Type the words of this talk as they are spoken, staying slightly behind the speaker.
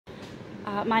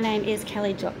My name is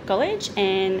Kelly Gollage,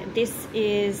 and this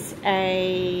is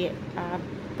a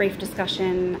brief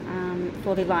discussion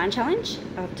for the Lion Challenge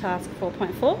of Task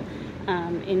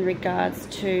 4.4 in regards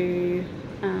to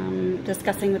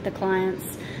discussing with the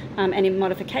clients any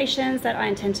modifications that I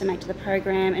intend to make to the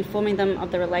program, informing them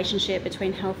of the relationship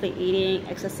between healthy eating,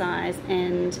 exercise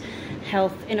and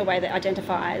health in a way that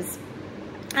identifies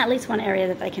at least one area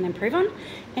that they can improve on,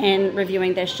 and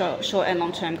reviewing their short and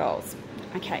long-term goals.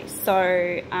 Okay,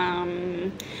 so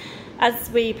as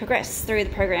we progress through the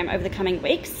program over the coming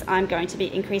weeks, I'm going to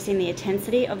be increasing the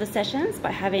intensity of the sessions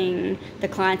by having the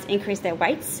clients increase their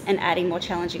weights and adding more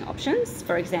challenging options.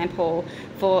 For example,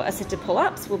 for assisted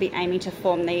pull-ups, we'll be aiming to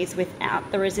form these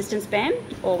without the resistance band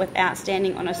or without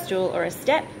standing on a stool or a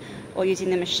step or using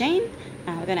the machine.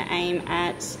 We're going to aim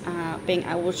at being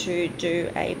able to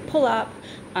do a pull-up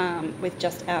with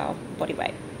just our body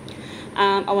weight.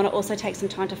 I want to also take some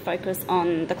time to focus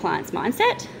on the client's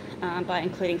mindset by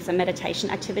including some meditation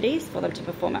activities for them to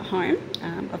perform at home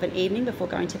of an evening before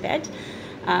going to bed.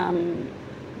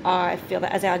 I feel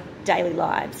that as our daily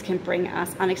lives can bring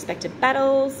us unexpected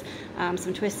battles,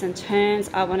 some twists and turns,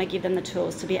 I want to give them the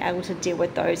tools to be able to deal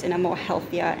with those in a more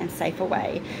healthier and safer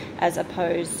way, as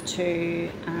opposed to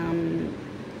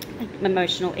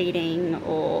emotional eating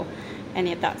or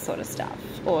any of that sort of stuff,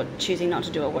 or choosing not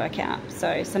to do a workout.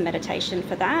 So some meditation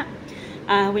for that.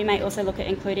 We may also look at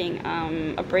including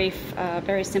a brief,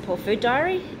 very simple food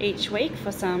diary each week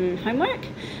for some homework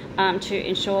to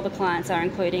ensure the clients are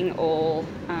including all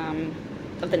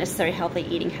of the necessary healthy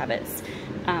eating habits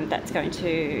that's going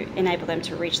to enable them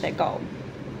to reach their goal.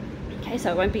 Okay,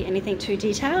 so it won't be anything too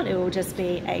detailed. It will just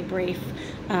be a brief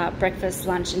breakfast,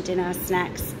 lunch and dinner,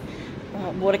 snacks,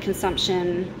 water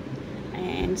consumption,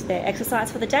 and their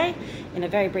exercise for the day in a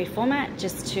very brief format,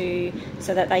 just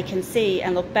so that they can see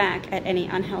and look back at any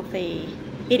unhealthy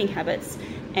eating habits,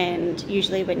 and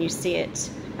usually when you see it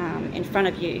in front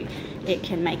of you, it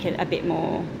can make it a bit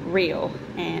more real,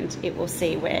 and it will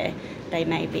see where they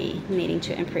may be needing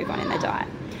to improve on in their diet.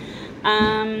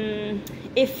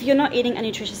 If you're not eating a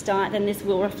nutritious diet, then this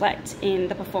will reflect in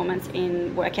the performance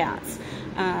in workouts.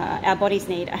 Our bodies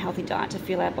need a healthy diet to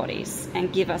fuel our bodies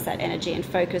and give us that energy and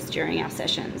focus during our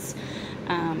sessions,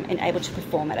 and able to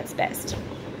perform at its best.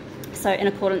 So in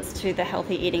accordance to the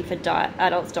Healthy Eating for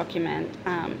Adults document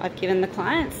I've given the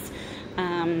clients,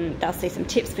 they'll see some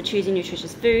tips for choosing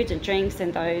nutritious foods and drinks,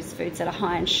 and those foods that are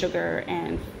high in sugar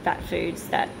and fat foods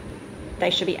that they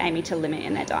should be aiming to limit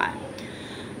in their diet.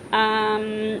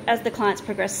 As the clients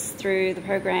progress through the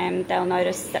program, they'll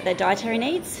notice that their dietary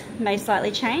needs may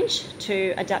slightly change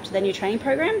to adapt to their new training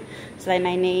program. So they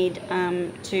may need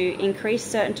to increase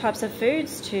certain types of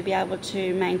foods to be able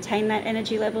to maintain that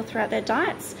energy level throughout their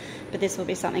diets, but this will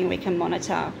be something we can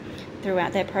monitor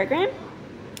throughout their program,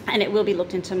 and it will be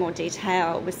looked into more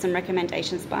detail with some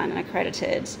recommendations by an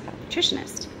accredited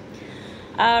nutritionist.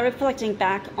 Reflecting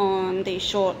back on the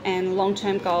short and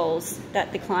long-term goals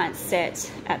that the clients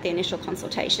set at the initial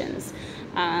consultations,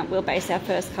 we'll base our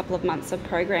first couple of months of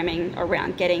programming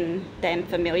around getting them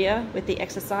familiar with the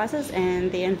exercises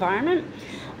and the environment,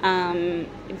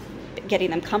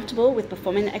 getting them comfortable with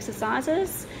performing the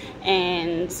exercises,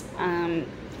 and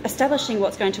establishing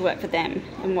what's going to work for them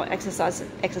and what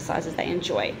exercises they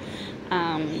enjoy.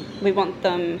 We want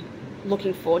them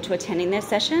looking forward to attending their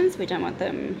sessions. We don't want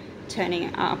them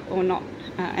turning up or not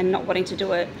and not wanting to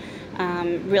do it,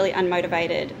 really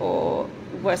unmotivated, or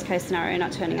worst case scenario,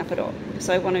 not turning up at all.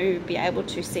 So I want to be able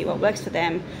to see what works for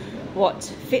them, what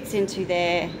fits into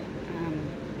their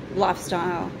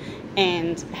lifestyle,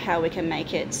 and how we can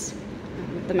make it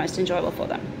the most enjoyable for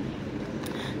them.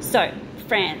 So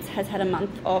France has had a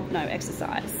month of no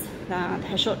exercise.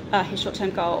 His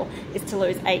short-term goal is to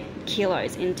lose 8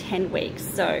 kilos in 10 weeks.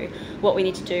 So what we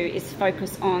need to do is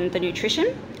focus on the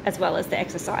nutrition as well as the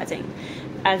exercising.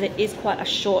 As it is quite a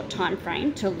short time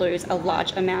frame to lose a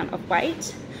large amount of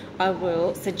weight, I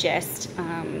will suggest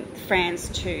Franz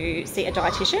to see a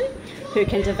dietitian who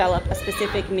can develop a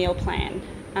specific meal plan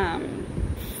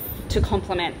to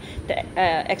complement the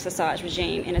exercise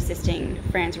regime in assisting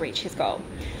Franz reach his goal.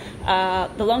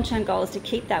 The long-term goal is to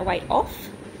keep that weight off.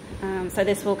 So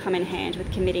this will come in hand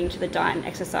with committing to the diet and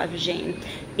exercise regime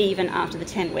even after the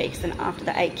 10 weeks and after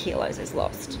the 8 kilos is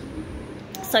lost.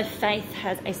 So Faith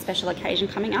has a special occasion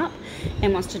coming up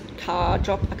and wants to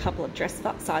drop a couple of dress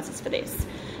sizes for this.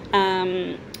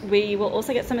 We will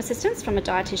also get some assistance from a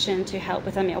dietitian to help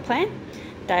with a meal plan.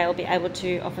 They'll be able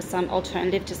to offer some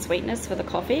alternative to sweetness for the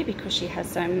coffee, because she has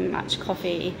so much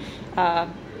coffee,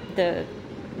 the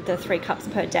 3 cups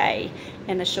per day,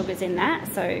 and the sugars in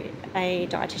that. So a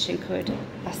dietitian could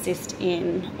assist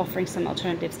in offering some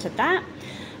alternatives to that.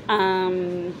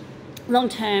 Long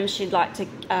term, she'd like to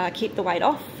keep the weight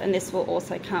off, and this will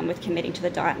also come with committing to the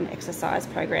diet and exercise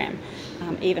program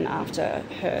even after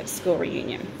her school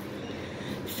reunion.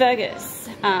 Fergus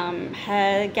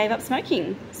gave up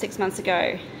smoking 6 months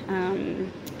ago.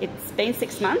 It's been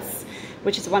 6 months,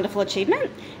 which is a wonderful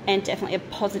achievement and definitely a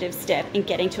positive step in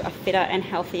getting to a fitter and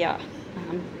healthier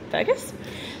Fergus.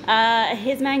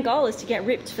 His main goal is to get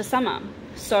ripped for summer.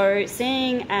 So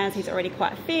seeing as he's already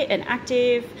quite fit and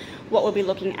active, what we'll be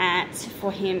looking at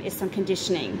for him is some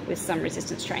conditioning with some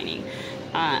resistance training.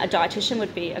 A dietitian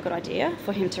would be a good idea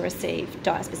for him to receive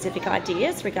diet-specific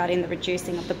ideas regarding the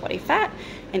reducing of the body fat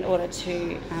in order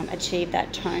to achieve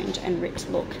that toned and ripped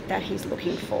look that he's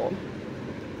looking for.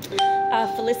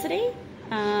 Felicity,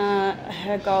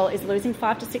 her goal is losing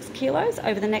 5 to 6 kilos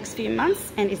over the next few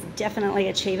months, and is definitely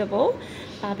achievable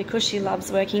because she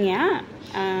loves working out,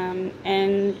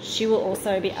 and she will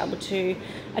also be able to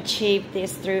achieve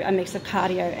this through a mix of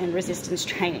cardio and resistance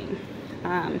training.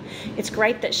 It's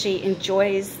great that she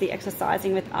enjoys the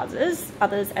exercising with others,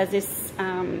 as this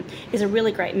is a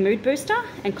really great mood booster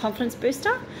and confidence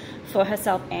booster for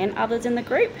herself and others in the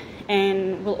group,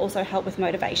 and will also help with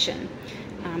motivation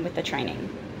with the training.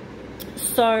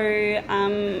 So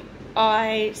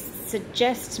I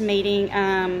suggest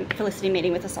Felicity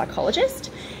meeting with a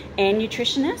psychologist and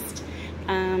nutritionist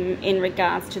in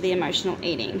regards to the emotional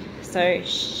eating. So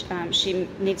she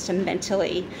needs to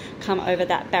mentally come over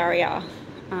that barrier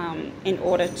in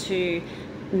order to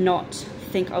not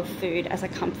think of food as a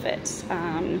comfort.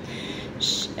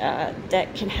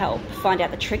 That can help find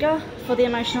out the trigger for the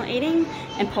emotional eating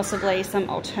and possibly some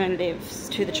alternatives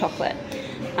to the chocolate.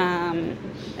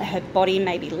 Her body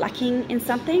may be lacking in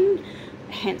something,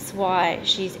 hence why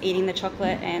she's eating the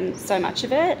chocolate and so much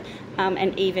of it,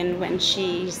 and even when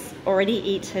she's already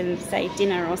eaten, say,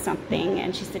 dinner or something,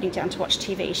 and she's sitting down to watch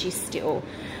TV, she's still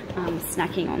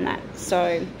snacking on that.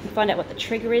 So find out what the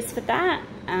trigger is for that,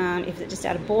 if it's just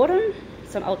out of boredom,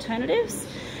 some alternatives.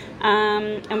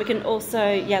 And we can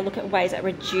also look at ways at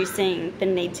reducing the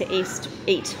need to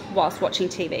eat whilst watching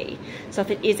TV. So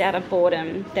if it is out of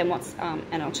boredom, then what's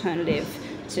an alternative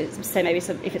to, say, maybe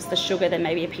if it's the sugar, then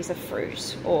maybe a piece of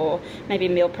fruit, or maybe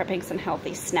meal prepping some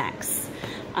healthy snacks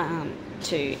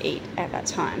to eat at that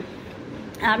time.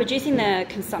 Reducing the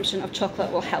consumption of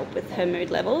chocolate will help with her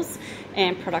mood levels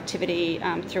and productivity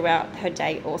throughout her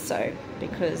day also,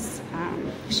 because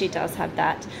she does have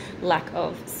that lack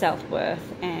of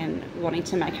self-worth and wanting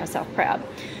to make herself proud.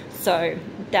 So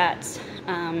that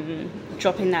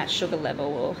dropping that sugar level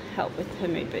will help with her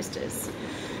mood boosters.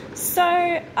 So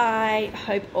I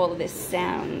hope all of this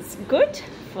sounds good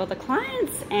for the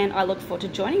clients, and I look forward to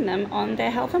joining them on their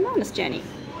health and wellness journey.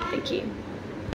 Thank you.